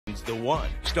the one.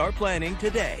 Start planning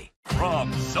today.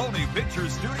 From Sony Picture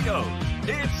Studios,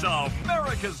 it's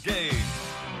America's Game.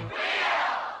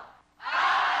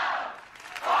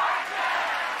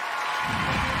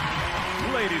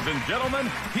 Ladies and gentlemen,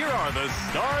 here are the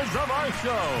stars of our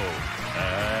show.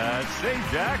 St.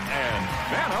 Jack and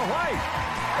Vanna White.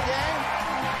 Hi, gang.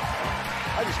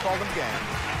 I just called them gang.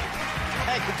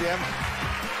 Thank you, Jim.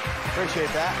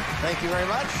 Appreciate that. Thank you very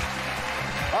much.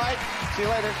 All right, see you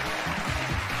later.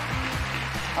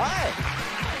 Hi.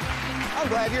 I'm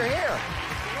glad you're here.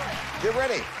 Get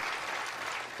ready.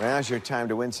 Now's your time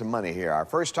to win some money here. Our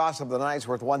first toss of the night is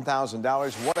worth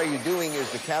 $1,000. What are you doing is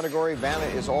the category. Vanna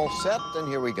is all set, and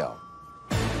here we go.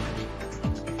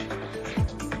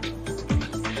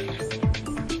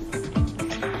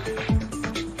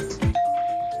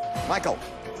 Michael.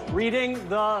 Reading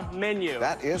the menu.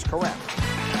 That is correct.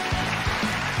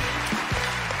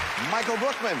 Michael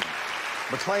Brookman.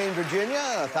 McLean,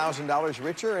 Virginia, $1,000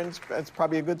 richer, and it's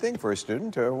probably a good thing for a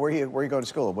student. Where you go to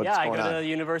school? What's going on? I go to the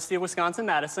University of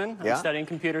Wisconsin-Madison. I'm studying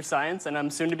computer science, and I'm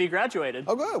soon to be graduated.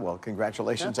 Oh, good. Well,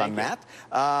 congratulations on that.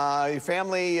 Your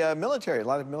family, military, a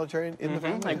lot of military in the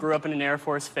family? I grew up in an Air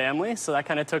Force family, so that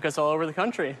kind of took us all over the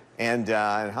country. And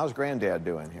how's Granddad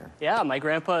doing here? Yeah, my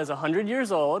grandpa is 100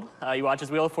 years old. He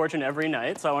watches Wheel of Fortune every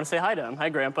night, so I want to say hi to him. Hi,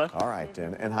 Grandpa. All right,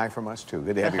 and hi from us, too.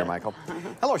 Good to have you here, Michael.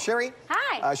 Hello, Sherry.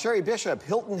 Hi. Sherry Bishop,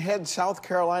 Hilton Head, South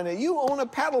Carolina. You own a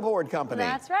paddleboard company.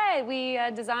 That's right. We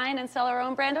design and sell our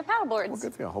own brand of paddleboards. Well,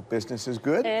 good for you. I hope business is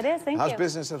good. It is, thank you. How's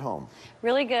business at home?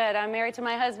 Really good. I'm married to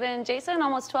my husband, Jason,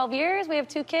 almost 12 years. We have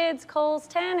 2 kids. Cole's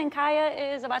 10, and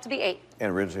Kaya is about to be 8.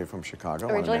 And originally from Chicago.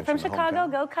 Originally from Chicago.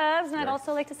 Go Cubs. And I'd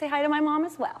also like to say hi to my mom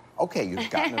as well. Okay, you've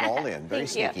gotten it all in. Very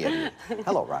sneaky of you.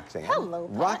 Hello, Roxanne. Hello,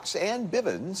 Pat. Roxanne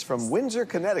Bivens from Windsor,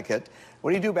 Connecticut. What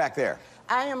do you do back there?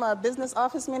 I am a business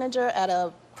office manager at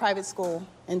a private school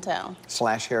in town.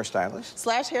 Slash hairstylist?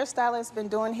 Slash hairstylist, been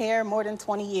doing hair more than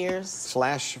 20 years.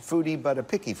 Slash foodie, but a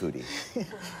picky foodie.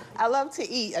 I love to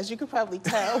eat, as you could probably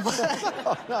tell.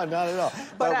 No, not at all.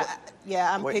 But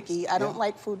yeah, I'm picky. I don't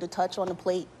like food to touch on the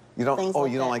plate. You don't,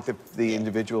 you don't like the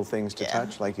individual things to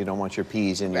touch? Like you don't want your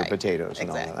peas and your potatoes and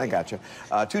all that? I gotcha.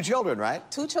 2 children, right?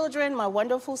 2 children, my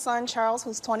wonderful son, Charles,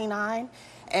 who's 29,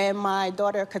 and my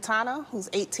daughter, Katana, who's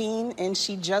 18, and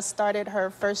she just started her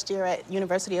first year at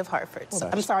University of Hartford. Well,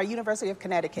 I'm sorry, University of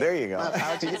Connecticut. There you go. We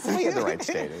had the right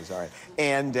state. It's all right.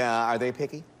 And are they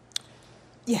picky?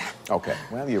 Yeah. Okay.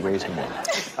 Well, you raised them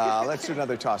well. Let's do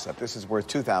another toss-up. This is worth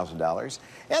 $2,000.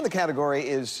 And the category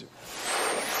is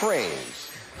phrase.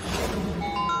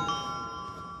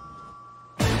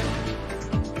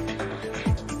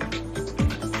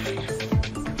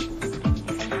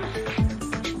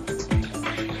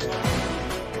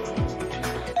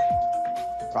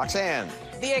 Roxanne.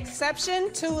 The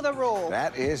exception to the rule.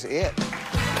 That is it.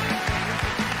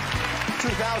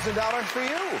 $2,000 for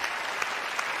you.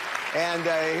 And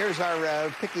here's our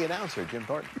picky announcer, Jim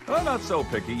Thornton. I'm not so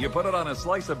picky. You put it on a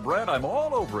slice of bread, I'm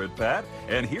all over it, Pat.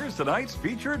 And here's tonight's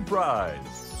featured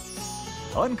prize.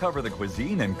 Uncover the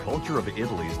cuisine and culture of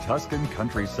Italy's Tuscan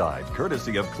countryside,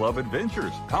 courtesy of Club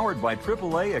Adventures, powered by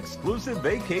AAA Exclusive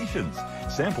Vacations.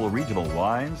 Sample regional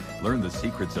wines, learn the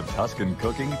secrets of Tuscan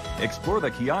cooking, explore the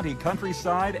Chianti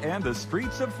countryside and the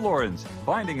streets of Florence,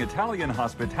 finding Italian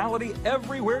hospitality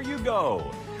everywhere you go.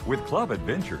 With Club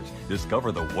Adventures,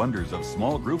 discover the wonders of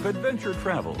small group adventure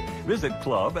travel. Visit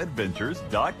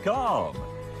clubadventures.com.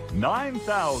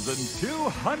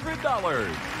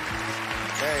 $9,200.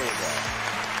 There you go.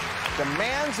 The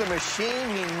man's a machine.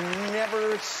 He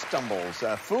never stumbles.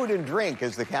 Food and drink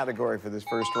is the category for this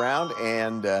first round.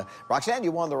 And Roxanne,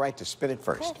 you won the right to spin it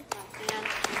first.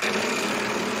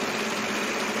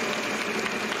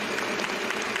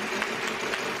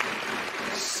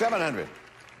 $700.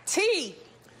 Tea.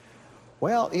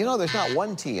 Well, you know, there's not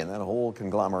one T in that whole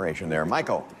conglomeration there.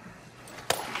 Michael.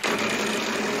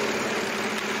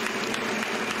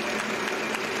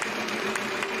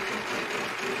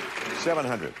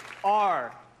 $700.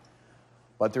 R.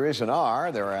 But there is an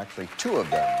R. There are actually 2 of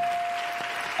them.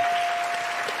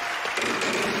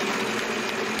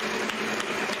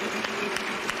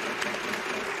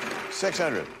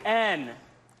 $600. N.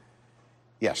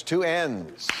 Yes, 2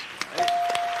 N's.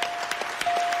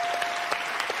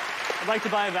 I'd like to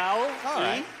buy a vowel. All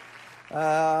right.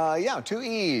 Yeah, 2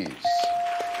 E's.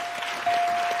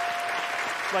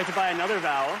 I'd like to buy another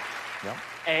vowel. Yep.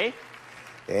 A.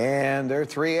 And there are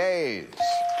 3 A's.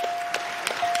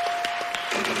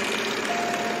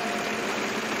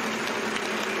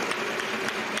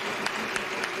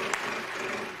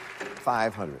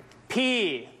 $500.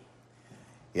 P.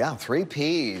 Yeah, 3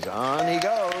 P's. On he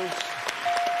goes.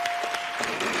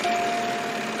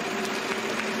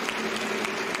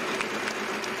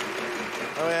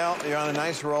 You're on a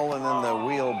nice roll, and then the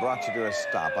wheel brought you to a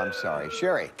stop. I'm sorry.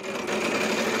 Sherry.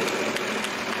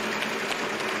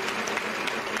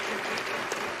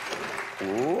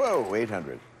 Whoa,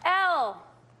 800. L.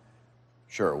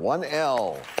 Sure, 1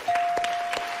 L.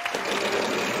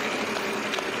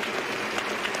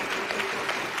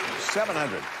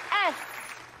 $700. S.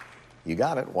 You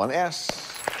got it, 1 S.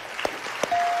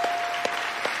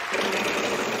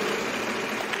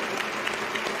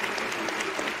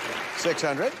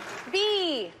 $600.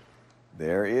 B.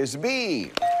 There is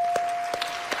B.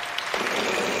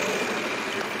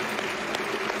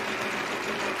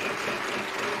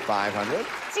 $500.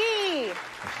 G.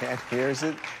 And here's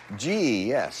it. G,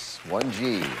 yes, 1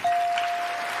 G.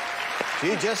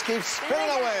 She just keeps spinning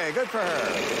away. Good for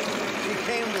her. She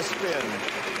came to spin.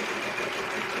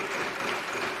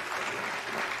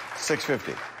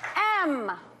 $650.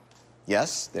 M.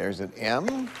 Yes, there's an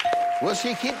M. Will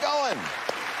she keep going?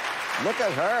 Look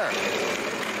at her.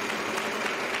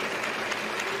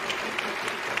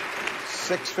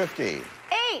 $650.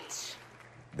 H.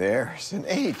 There's an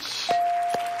H.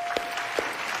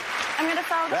 I'm going to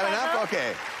follow the That puzzle. enough?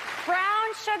 Okay.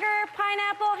 Brown sugar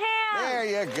pineapple ham. There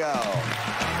you go.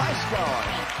 Nice going.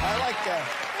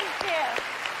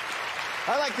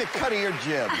 I like the cut of your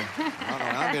jib.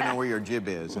 I don't know where your jib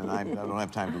is, and I don't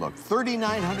have time to look.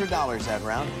 $3,900 that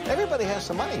round. Everybody has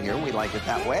some money here. We like it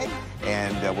that way.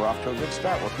 And we're off to a good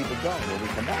start. We'll keep it going when we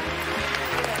come back.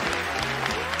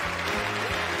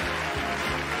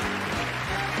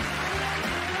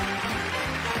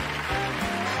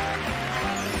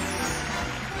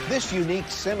 This unique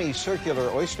semicircular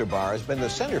oyster bar has been the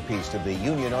centerpiece of the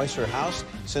Union Oyster House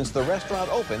since the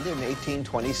restaurant opened in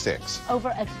 1826. Over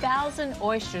 1,000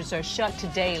 oysters are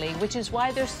shucked daily, which is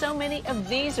why there's so many of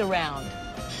these around.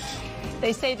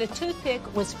 They say the toothpick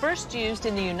was first used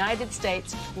in the United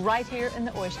States right here in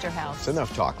the Oyster House. It's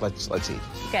enough talk. Let's eat.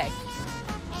 Okay.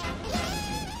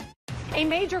 A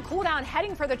major cool down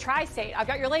heading for the tri-state. I've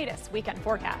got your latest weekend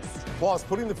forecast. Plus,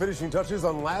 putting the finishing touches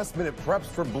on last-minute preps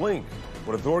for Blink.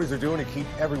 What authorities are doing to keep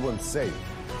everyone safe.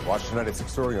 Watch tonight at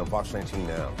 6:30 on Fox 19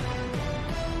 now.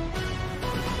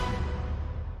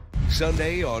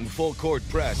 Sunday on Full Court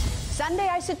Press. Sunday,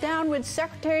 I sit down with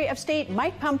Secretary of State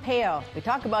Mike Pompeo. We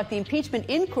talk about the impeachment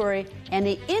inquiry and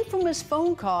the infamous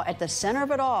phone call at the center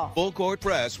of it all. Full Court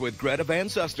Press with Greta Van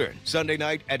Susteren. Sunday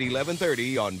night at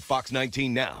 11:30 on Fox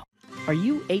 19 now. Are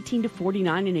you 18 to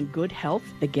 49 and in good health?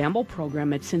 The Gamble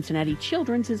program at Cincinnati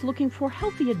Children's is looking for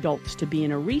healthy adults to be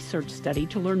in a research study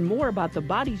to learn more about the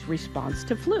body's response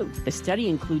to flu. The study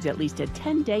includes at least a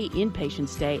 10-day inpatient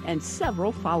stay and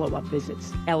several follow-up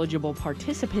visits. Eligible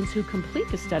participants who complete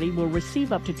the study will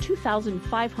receive up to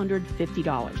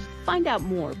 $2,550. Find out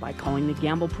more by calling the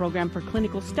Gamble program for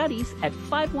clinical studies at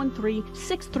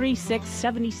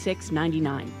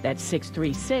 513-636-7699. That's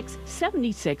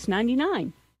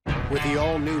 636-7699. With the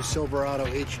all-new Silverado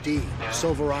HD,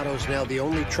 Silverado is now the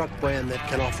only truck brand that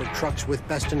can offer trucks with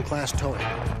best-in-class towing,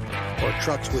 or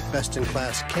trucks with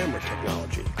best-in-class camera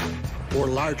technology, or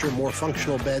larger, more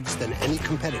functional beds than any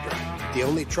competitor. The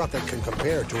only truck that can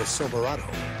compare to a Silverado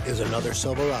is another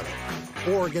Silverado.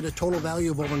 Or get a total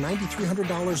value of over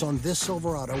 $9,300 on this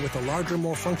Silverado with a larger,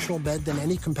 more functional bed than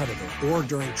any competitor. Or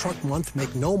during Truck Month,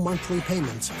 make no monthly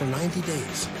payments for 90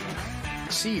 days.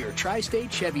 See your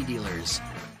Tri-State Chevy dealers.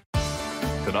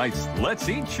 Tonight's Let's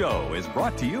Eat show is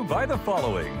brought to you by the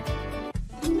following.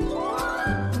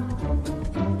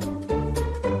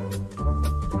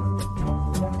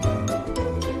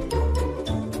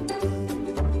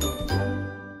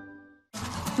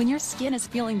 When your skin is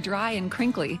feeling dry and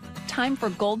crinkly, time for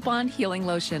Gold Bond Healing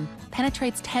Lotion.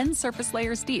 Penetrates 10 surface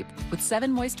layers deep with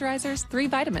 7 moisturizers, 3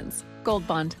 vitamins. Gold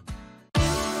Bond.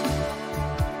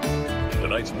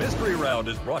 Tonight's mystery round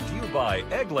is brought to you by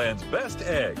Eggland's Best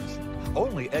Eggs.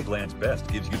 Only Eggland's Best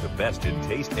gives you the best in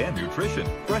taste and nutrition.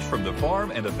 Fresh from the farm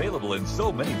and available in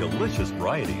so many delicious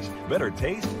varieties. Better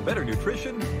taste, better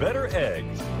nutrition, better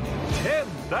eggs.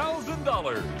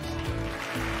 $10,000.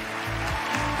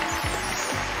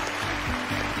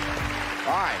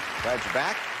 All right, glad you're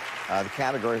back. The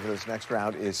category for this next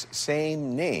round is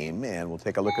same name, and we'll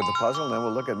take a look at the puzzle, and then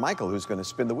we'll look at Michael, who's going to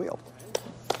spin the wheel.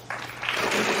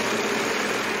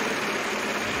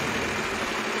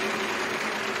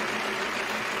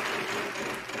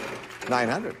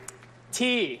 $900.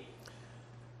 T.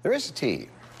 There is a T.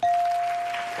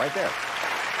 Right there.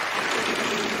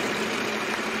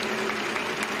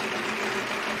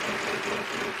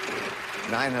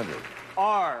 $900.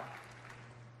 R.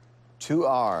 2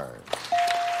 R's.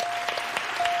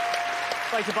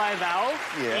 Like to buy a vowel?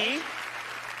 Yeah. E.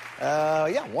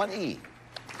 Yeah, 1 E.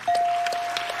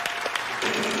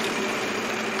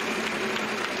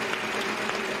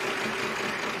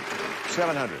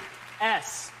 700.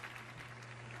 S.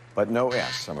 But no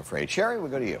S, I'm afraid. Sherry, we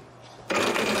go to you.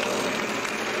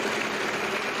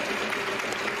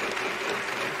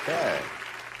 Okay.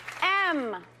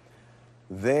 M.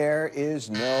 There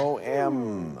is no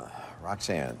M.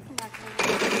 Roxanne.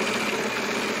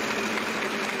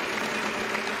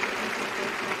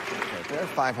 Right there,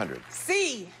 500.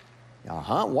 C.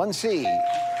 Uh-huh, 1 C.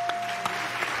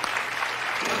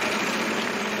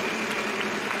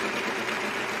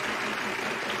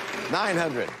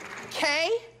 $900. K.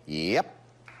 Yep.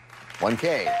 1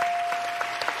 K.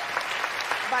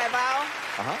 By a vowel.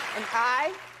 Uh-huh. An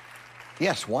I.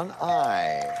 Yes, 1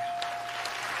 I.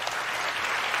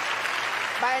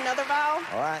 By another vowel.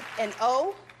 All right. An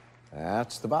O.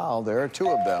 That's the vowel. There are 2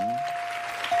 of them.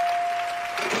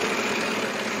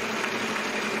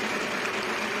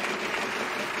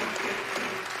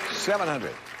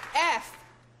 $700. F.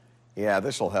 Yeah,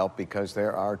 this will help because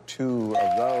there are 2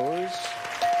 of those.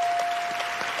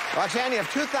 Roxanne, you have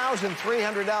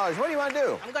 $2,300. What do you want to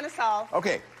do? I'm going to solve.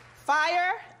 Okay.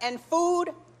 Fire and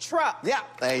food truck. Yeah,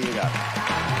 there you go.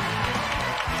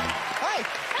 Hi.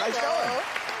 Nice going.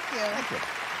 Thank you.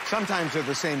 Sometimes they're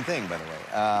the same thing, by the way.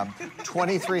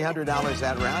 $2,300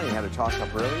 that round. You had a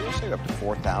toss-up earlier, so you're up to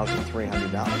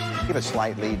 $4,300. You have a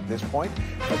slight lead at this point.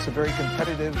 That's a very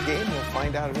competitive game. We'll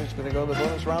find out who's going to go to the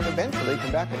bonus round eventually.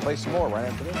 Come back and play some more right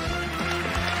after this.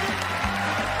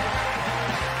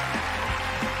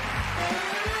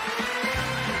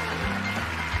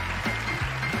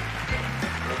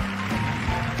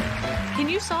 Can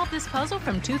you solve this puzzle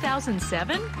from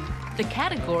 2007? The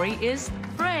category is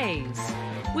phrase.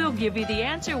 We'll give you the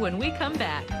answer when we come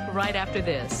back, right after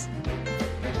this.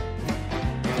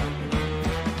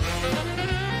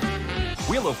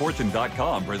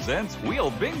 WheelOfFortune.com presents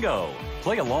Wheel Bingo.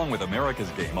 Play along with America's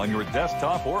game on your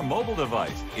desktop or mobile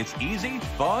device. It's easy,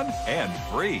 fun, and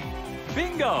free.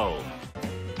 Bingo!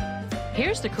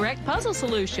 Here's the correct puzzle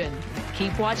solution.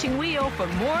 Keep watching Wheel for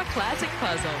more classic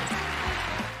puzzles.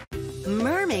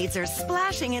 Mermaids are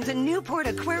splashing into Newport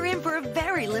Aquarium for a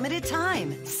very limited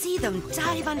time. See them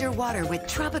dive underwater with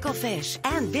tropical fish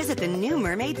and visit the new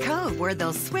Mermaid Cove where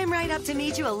they'll swim right up to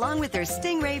meet you along with their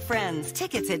stingray friends.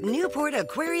 Tickets at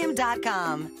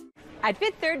NewportAquarium.com. At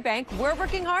Fifth Third Bank, we're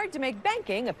working hard to make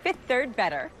banking a Fifth Third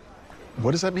better.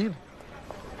 What does that mean?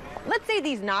 Let's say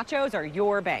these nachos are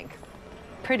your bank.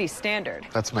 Pretty standard.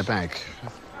 That's my bank.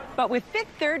 But with Fifth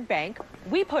Third Bank,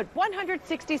 we put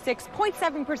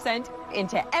 166.7%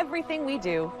 into everything we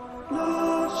do.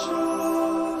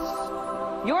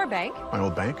 Your bank. My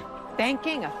old bank?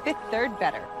 Banking a Fifth Third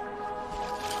better.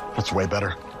 That's way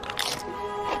better.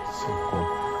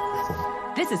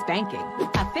 This is banking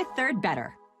a Fifth Third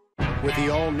better. With the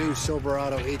all-new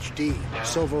Silverado HD,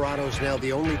 Silverado's now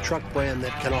the only truck brand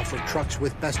that can offer trucks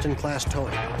with best-in-class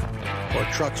towing, or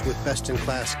trucks with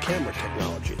best-in-class camera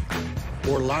technology,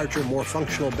 or larger, more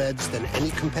functional beds than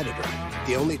any competitor.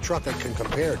 The only truck that can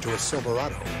compare to a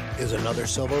Silverado is another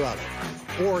Silverado.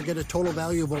 Or get a total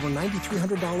value of over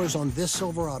 $9,300 on this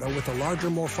Silverado with a larger,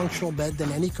 more functional bed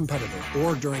than any competitor.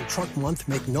 Or during Truck Month,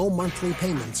 make no monthly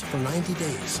payments for 90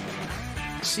 days.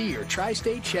 See your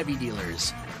Tri-State Chevy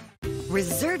dealers.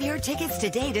 Reserve your tickets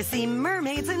today to see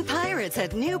mermaids and pirates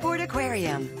at Newport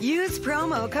Aquarium. Use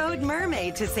promo code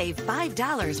MERMAID to save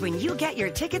 $5 when you get your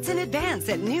tickets in advance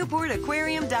at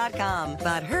NewportAquarium.com.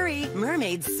 But hurry,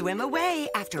 mermaids swim away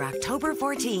after October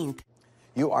 14th.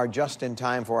 You are just in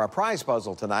time for our prize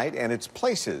puzzle tonight, and it's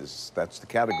places. That's the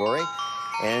category.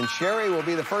 And Sherry will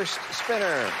be the first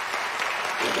spinner.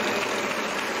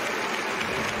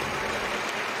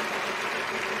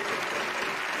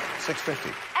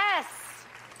 $650. S.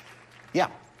 Yeah,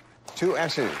 2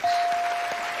 S's.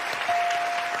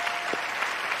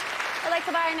 I'd like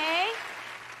to buy an A.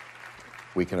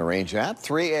 We can arrange that.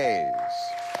 3 A's.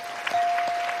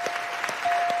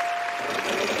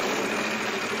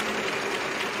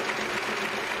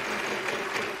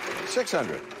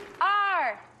 $600.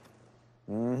 R.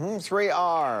 3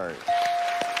 R's.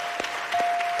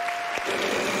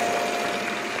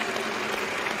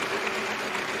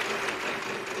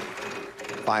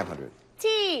 $500.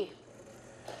 T.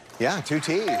 Yeah, 2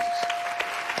 T's.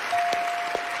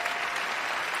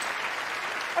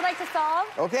 I'd like to solve.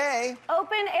 Okay.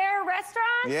 Open air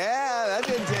restaurant. Yeah, that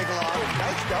didn't take long.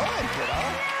 Nice going, kiddo.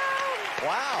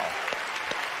 Wow.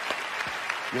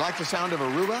 You like the sound of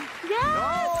Aruba? Yes.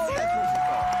 Oh, that's what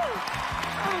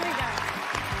Oh my God.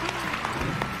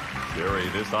 Sherry,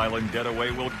 this island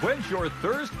getaway will quench your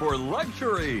thirst for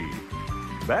luxury.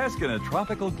 Bask in a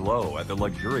tropical glow at the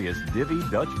luxurious Divi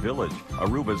Dutch Village,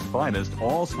 Aruba's finest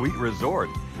all-suite resort.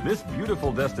 This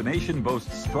beautiful destination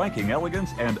boasts striking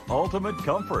elegance and ultimate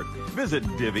comfort. Visit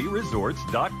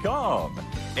DiviResorts.com.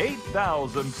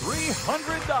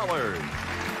 $8,300.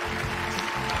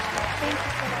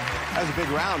 That was a big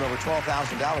round, over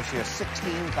 $12,000. She has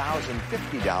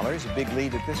 $16,050. A big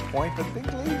lead at this point, but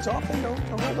big leads often don't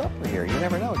hold up from here. You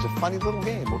never know. It's a funny little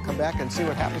game. We'll come back and see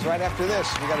what happens right after this.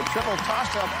 We got a triple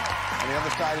toss-up on the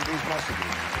other side of these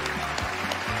messages.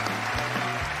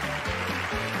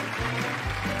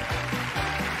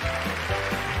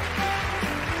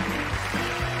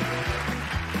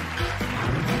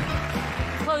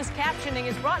 Closed captioning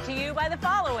is brought to you by the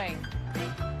following.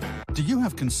 Do you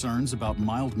have concerns about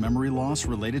mild memory loss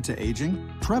related to aging?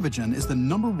 Prevagen is the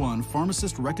 #1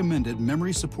 pharmacist-recommended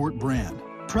memory support brand.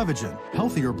 Prevagen,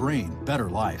 healthier brain, better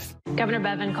life. Governor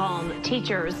Bevin called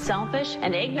teachers selfish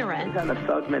and ignorant. Kind of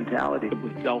thug mentality. It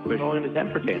was selfish. Throwing his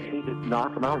temper tantrum. Just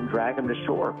knock him out and drag him to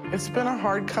shore. It's been a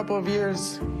hard couple of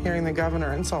years hearing the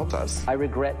governor insult us. I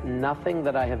regret nothing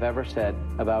that I have ever said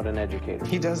about an educator.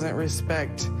 He doesn't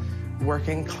respect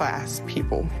working class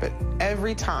people, but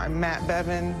every time Matt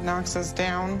Bevin knocks us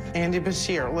down, Andy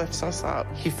Beshear lifts us up.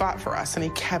 He fought for us and he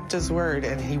kept his word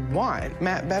and he won.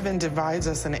 Matt Bevin divides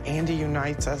us and Andy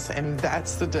unites us, and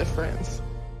that's the difference.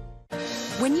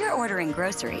 When you're ordering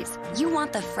groceries, you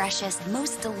want the freshest,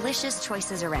 most delicious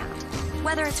choices around.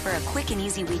 Whether it's for a quick and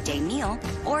easy weekday meal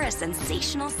or a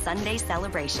sensational Sunday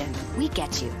celebration, we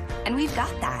get you. And we've got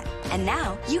that. And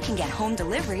now you can get home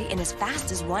delivery in as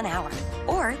fast as 1 hour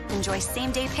or enjoy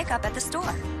same-day pickup at the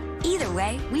store. Either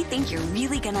way, we think you're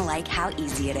really gonna like how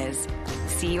easy it is.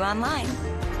 See you online.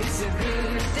 It's a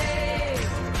good day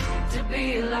to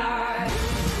be alive.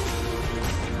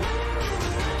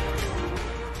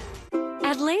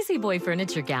 At Lazy Boy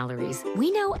Furniture Galleries,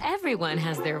 we know everyone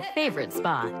has their favorite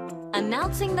spot.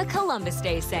 Announcing the Columbus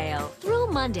Day sale. Through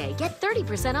Monday, get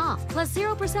 30% off, plus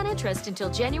 0% interest until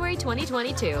January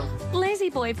 2022. Lazy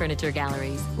Boy Furniture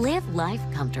Galleries. Live life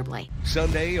comfortably.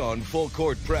 Sunday on Full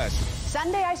Court Press.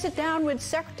 Sunday, I sit down with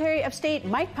Secretary of State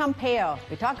Mike Pompeo.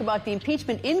 We talk about the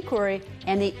impeachment inquiry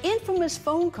and the infamous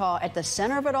phone call at the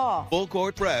center of it all. Full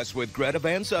Court Press with Greta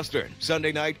Van Susteren.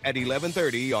 Sunday night at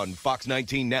 11:30 on Fox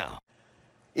 19 Now.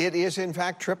 It is, in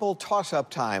fact, triple toss-up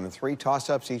time. 3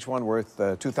 toss-ups, each one worth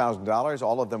 $2,000,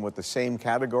 all of them with the same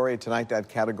category. Tonight, that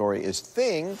category is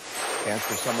Thing. Chance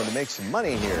for someone to make some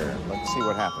money here. Let's see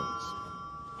what happens.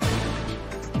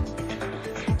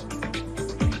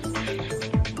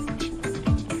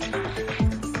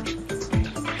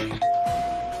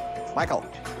 Michael.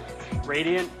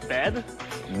 Radiant bed?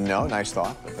 No, nice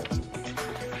thought, but that's it.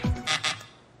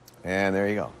 And there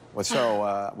you go. Well,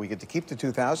 so we get to keep the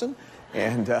 $2,000.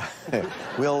 And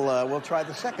we'll try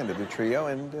the second of the trio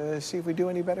and see if we do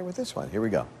any better with this one. Here we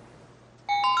go.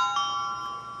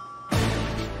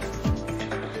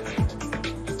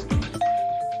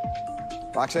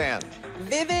 Roxanne.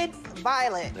 Vivid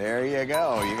violet. There you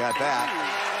go. You got that.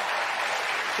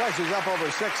 So she's up over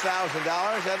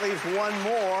 $6,000. That leaves one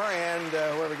more, and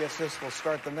whoever gets this will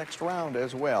start the next round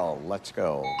as well. Let's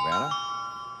go, Vanna.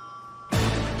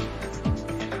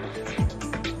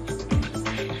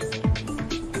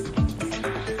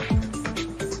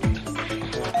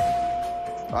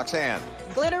 Roxanne.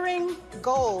 Glittering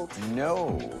gold.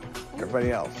 No.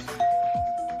 Everybody else.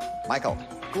 Michael.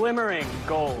 Glimmering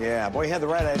gold. Yeah, boy, he had the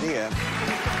right idea.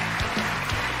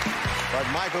 But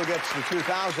Michael gets the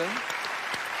 $2,000.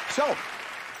 So,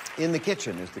 in the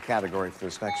kitchen is the category for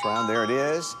this next round. There it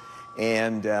is.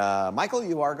 And Michael,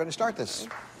 you are going to start this.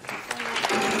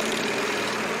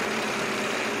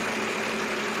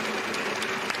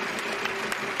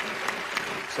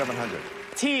 $700.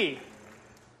 Tea.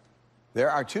 There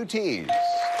are 2 T's.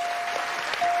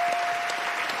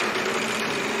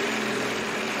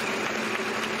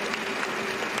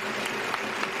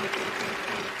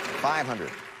 $500.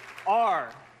 R.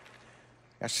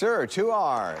 Yes, sir. 2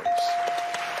 R's.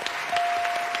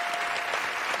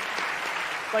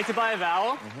 Like to buy a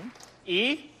vowel?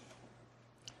 E.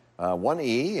 1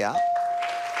 E, yeah.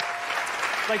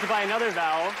 Like to buy another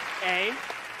vowel? A.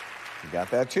 You got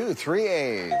that too. 3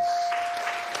 A's.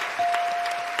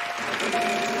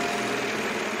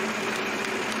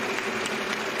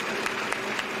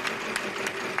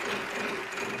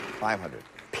 $500.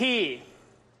 P.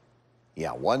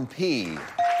 Yeah, 1 P.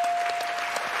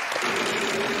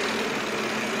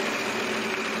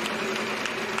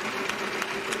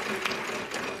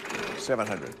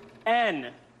 $700.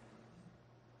 N.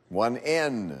 1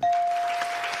 N.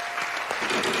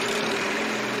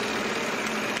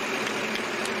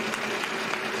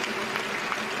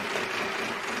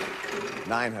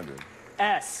 $900.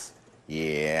 S.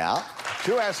 Yeah.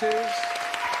 2 S's.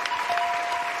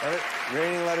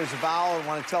 Remaining letters of vowel.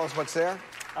 Want to tell us what's there?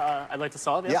 I'd like to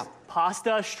solve, yes. Yeah.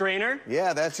 Pasta strainer.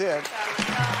 Yeah, that's it.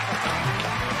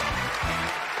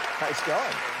 Nice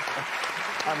going.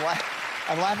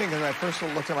 I'm laughing because when I first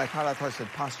looked at my card, I thought it said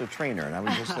pasta trainer, and I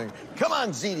was just thinking, come on,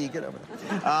 ZD, get over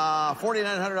there.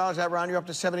 $4,900, that round you up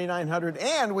to $7,900,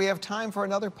 and we have time for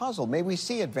another puzzle. May we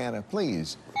see it, Vanna,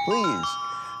 please? Please.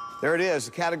 There it is.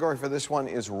 The category for this one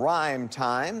is rhyme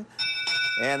time,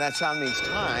 and that sound means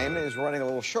time is running a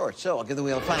little short. So I'll give the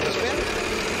wheel a final spin.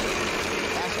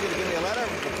 Ask you to give me a letter.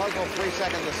 The puzzle, 3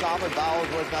 seconds to solve it. Vowels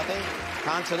worth nothing.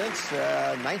 Consonants,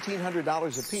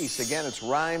 $1,900 apiece. Again, it's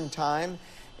rhyme time.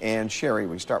 And Sherry,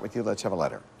 we start with you. Let's have a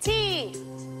letter. T.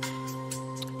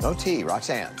 No T.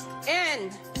 Roxanne. N.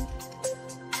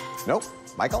 Nope.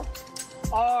 Michael?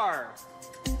 R.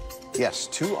 Yes,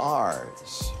 2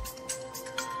 R's.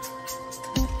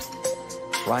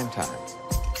 Rhyme time.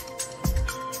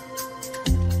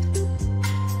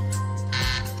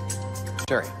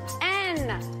 Sherry. N.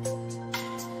 Yeah,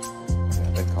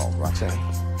 good call. Roxanne.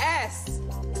 S.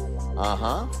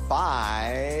 Uh-huh.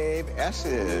 5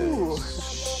 S's. Ooh.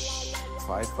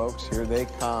 5 folks, here they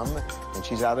come. And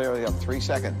she's out there. You have 3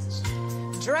 seconds.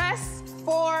 Dress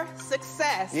for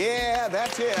success. Yeah,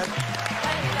 that's it.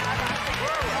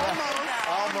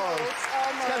 Almost.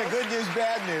 It's kind of good news,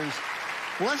 bad news.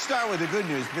 Well, let's start with the good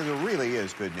news because it really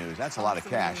is good news. That's a lot of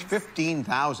cash.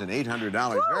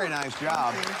 $15,800. Very nice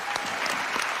job.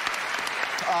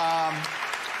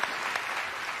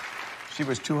 She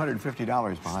was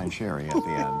 $250 behind Sherry at the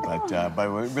end, but a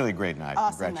really great night.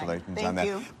 Awesome. Congratulations Thank on that.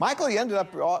 you. Michael, you ended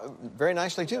up very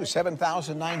nicely too.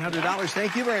 $7,900.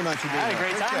 Thank you very much for doing I had a that.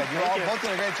 great time. You all both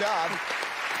did a great job.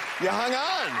 You hung on.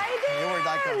 I did. You were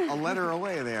like a letter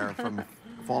away there from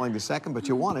falling to second, but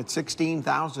you won it.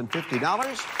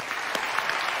 $16,050.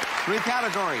 3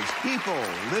 categories: people,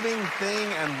 living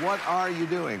thing, and what are you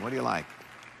doing? What do you like?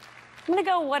 I'm gonna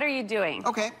go, what are you doing?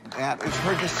 Okay, that is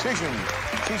her decision.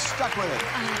 She's stuck with it.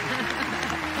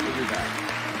 We'll be back.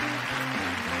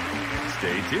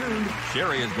 Stay tuned.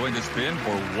 Sherry is going to spin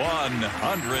for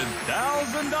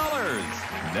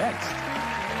 $100,000. Next.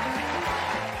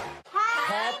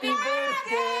 Happy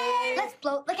birthday! Let's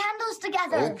blow the candles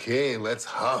together. Okay, let's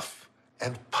huff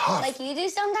and puff. Like you do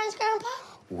sometimes, Grandpa?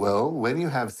 Well, when you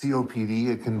have COPD,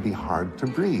 it can be hard to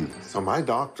breathe. So my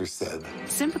doctor said...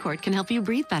 Symbicort can help you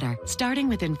breathe better, starting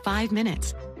within 5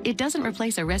 minutes. It doesn't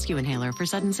replace a rescue inhaler for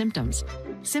sudden symptoms.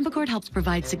 Symbicort helps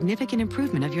provide significant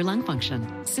improvement of your lung function.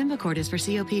 Symbicort is for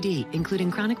COPD, including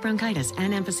chronic bronchitis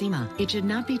and emphysema. It should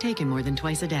not be taken more than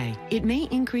twice a day. It may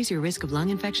increase your risk of lung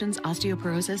infections,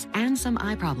 osteoporosis, and some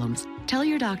eye problems. Tell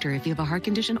your doctor if you have a heart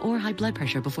condition or high blood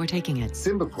pressure before taking it.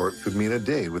 Symbicort could mean a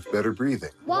day with better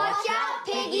breathing. Watch out,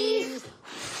 piggies!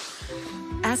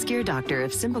 Ask your doctor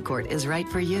if Symbicort is right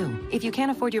for you. If you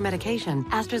can't afford your medication,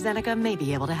 AstraZeneca may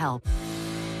be able to help.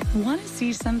 Want to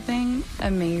see something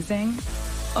amazing?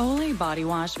 Olay Body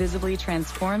Wash visibly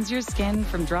transforms your skin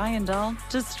from dry and dull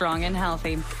to strong and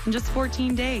healthy in just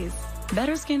 14 days.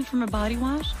 Better skin from a body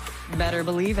wash? Better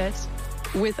believe it.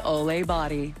 With Olay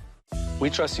Body. We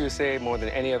trust USA more than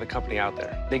any other company out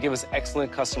there. They give us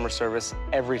excellent customer service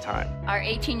every time. Our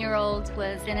 18-year-old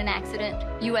was in an accident.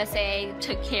 USA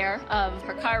took care of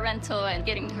her car rental and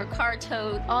getting her car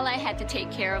towed. All I had to take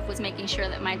care of was making sure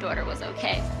that my daughter was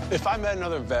okay. If I met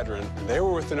another veteran, they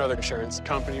were with another insurance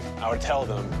company, I would tell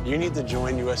them, you need to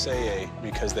join USAA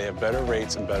because they have better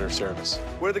rates and better service.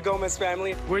 We're the Gomez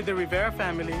family. We're the Rivera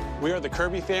family. We are the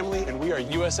Kirby family, and we are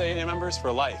USAA members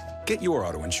for life. Get your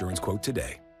auto insurance quote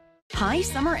today. High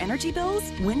summer energy bills?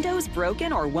 Windows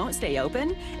broken or won't stay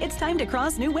open? It's time to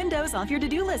cross new windows off your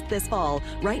to-do list this fall.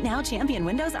 Right now, Champion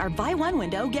Windows are buy one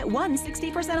window, get one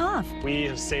 60% off. We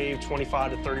have saved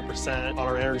 25 to 30% on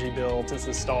our energy bill since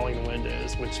installing the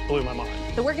windows, which blew my mind.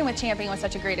 So working with Champion was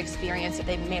such a great experience that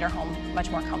they've made our home much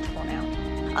more comfortable now.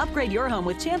 Upgrade your home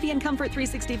with Champion Comfort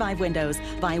 365 windows.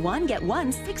 Buy one, get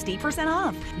one 60%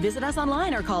 off. Visit us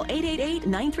online or call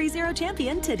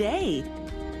 888-930-CHAMPION today.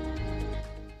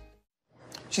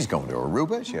 She's going to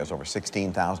Aruba. She has over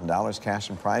 $16,000 cash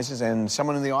and prizes. And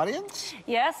someone in the audience?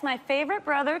 Yes, my favorite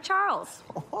brother, Charles.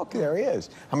 Oh, okay, there he is.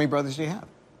 How many brothers do you have?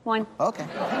 1. Okay.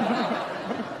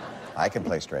 I can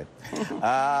play straight.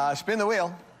 Spin the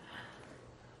wheel.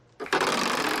 You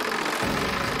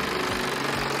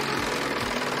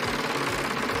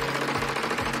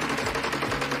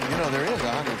know, there is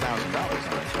 $100,000 on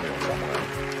this wheel somewhere.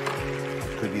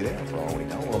 Could be there for all we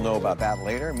know. We'll know about that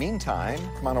later. Meantime,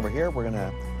 come on over here. We're going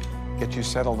to get you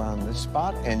settled on this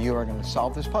spot, and you are going to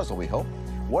solve this puzzle, we hope.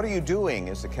 What are you doing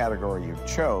is the category you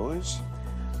chose.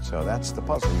 So that's the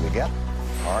puzzle you get.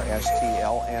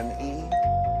 R-S-T-L-N-E.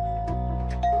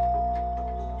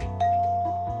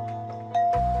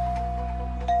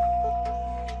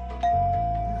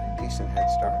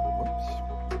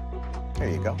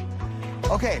 you go.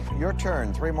 Okay, your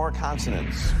turn. 3 more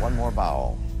consonants, 1 more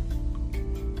vowel.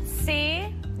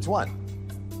 C. It's 1.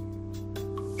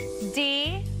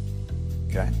 D.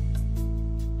 Okay.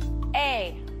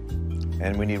 A.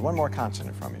 And we need 1 more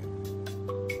consonant from you.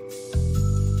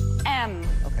 M.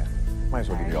 Okay. Might as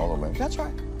well give you all the letters. That's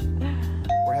right.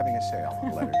 We're having a sale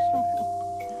on letters.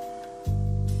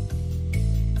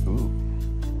 Ooh.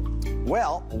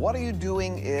 Well, what are you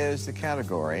doing is the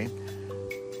category.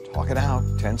 Talk it out.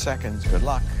 10 seconds. Good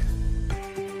luck.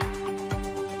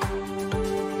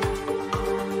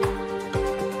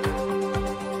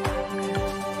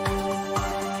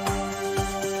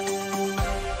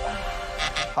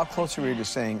 How close are we to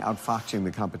saying outfoxing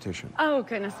the competition? Oh,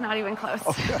 goodness, not even close.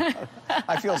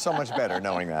 I feel so much better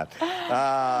knowing that.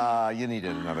 You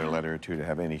needed another letter or 2 to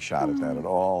have any shot at that at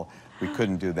all. We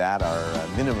couldn't do that. Our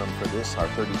minimum for this, our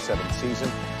 37th season.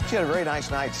 She had a very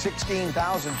nice night. $16,050.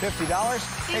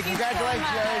 Hey, congratulations,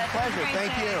 Jerry. Pleasure.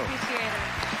 Thank you. Appreciate it.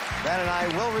 Ben and I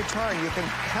will return. You can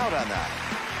count on that.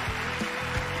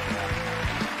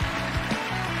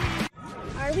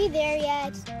 Are we there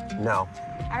yet? No.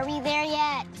 Are we there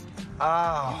yet?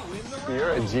 Oh,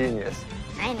 you're a genius.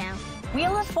 I know.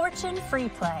 Wheel of Fortune free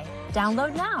play.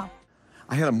 Download now.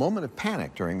 I had a moment of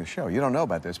panic during the show. You don't know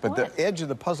about this, but the edge of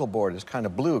the puzzle board is kind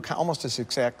of blue, almost this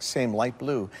exact same light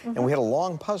blue. And we had a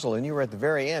long puzzle, and you were at the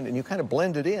very end, and you kind of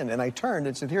blended in. And I turned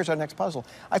and said, here's our next puzzle.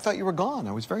 I thought you were gone.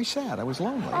 I was very sad. I was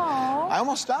lonely. Aww. I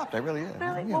almost stopped. I really did.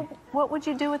 Really? Yeah. Well, what would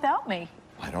you do without me?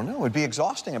 I don't know. It'd be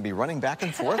exhausting. I'd be running back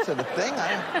and forth to the thing.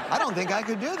 I don't think I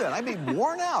could do that. I'd be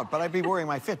worn out, but I'd be wearing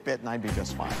my Fitbit, and I'd be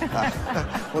just fine.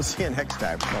 We'll see you next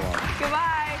time. So long.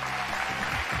 Goodbye.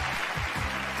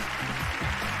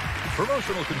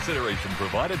 Promotional consideration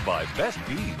provided by Best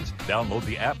Fiends. Download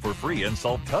the app for free and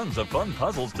solve tons of fun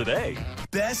puzzles today.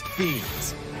 Best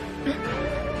Fiends.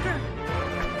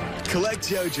 Collect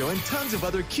JoJo and tons of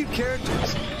other cute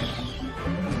characters.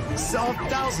 Solve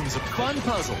thousands of fun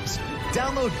puzzles.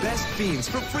 Download Best Fiends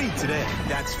for free today.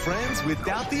 That's friends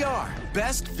without the R.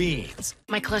 Best Fiends.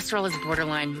 My cholesterol is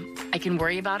borderline. I can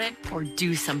worry about it or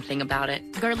do something about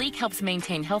it. Garlic helps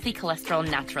maintain healthy cholesterol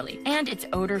naturally, and it's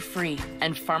odor-free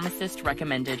and pharmacist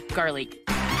recommended. Garlic.